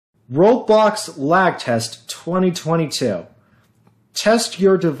Roblox Lag Test 2022. Test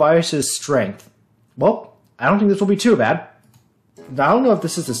your device's strength. Well, I don't think this will be too bad. I don't know if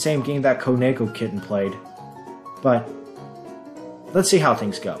this is the same game that Koneko Kitten played, but let's see how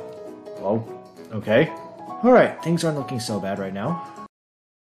things go. Well, okay. Alright, things aren't looking so bad right now.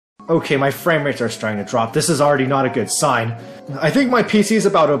 Okay, my frame rates are starting to drop. This is already not a good sign. I think my PC is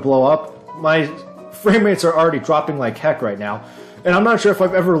about to blow up. My frame rates are already dropping like heck right now. And I'm not sure if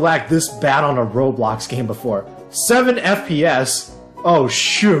I've ever lagged this bad on a Roblox game before. 7 FPS? Oh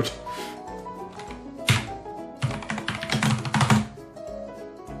shoot.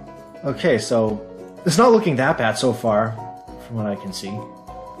 Okay, so it's not looking that bad so far, from what I can see.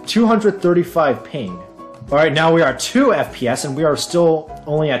 235 ping. Alright, now we are 2 FPS and we are still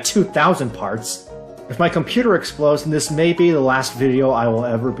only at 2,000 parts. If my computer explodes, then this may be the last video I will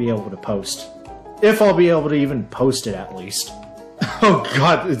ever be able to post. If I'll be able to even post it at least. Oh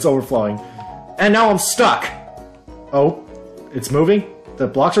god, it's overflowing. And now I'm stuck! Oh, it's moving? The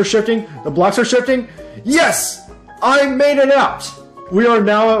blocks are shifting? The blocks are shifting? Yes! I made it out! We are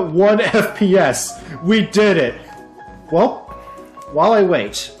now at 1 FPS. We did it! Well, while I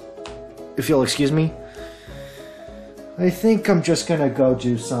wait, if you'll excuse me, I think I'm just gonna go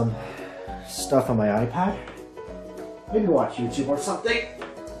do some stuff on my iPad. Maybe watch YouTube or something.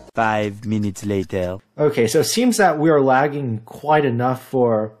 5 minutes later. Okay, so it seems that we are lagging quite enough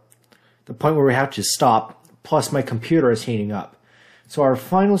for the point where we have to stop, plus my computer is heating up. So our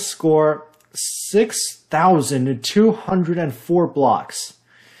final score, 6,204 blocks.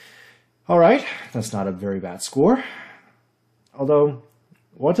 Alright, that's not a very bad score. Although,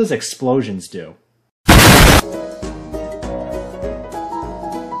 what does explosions do?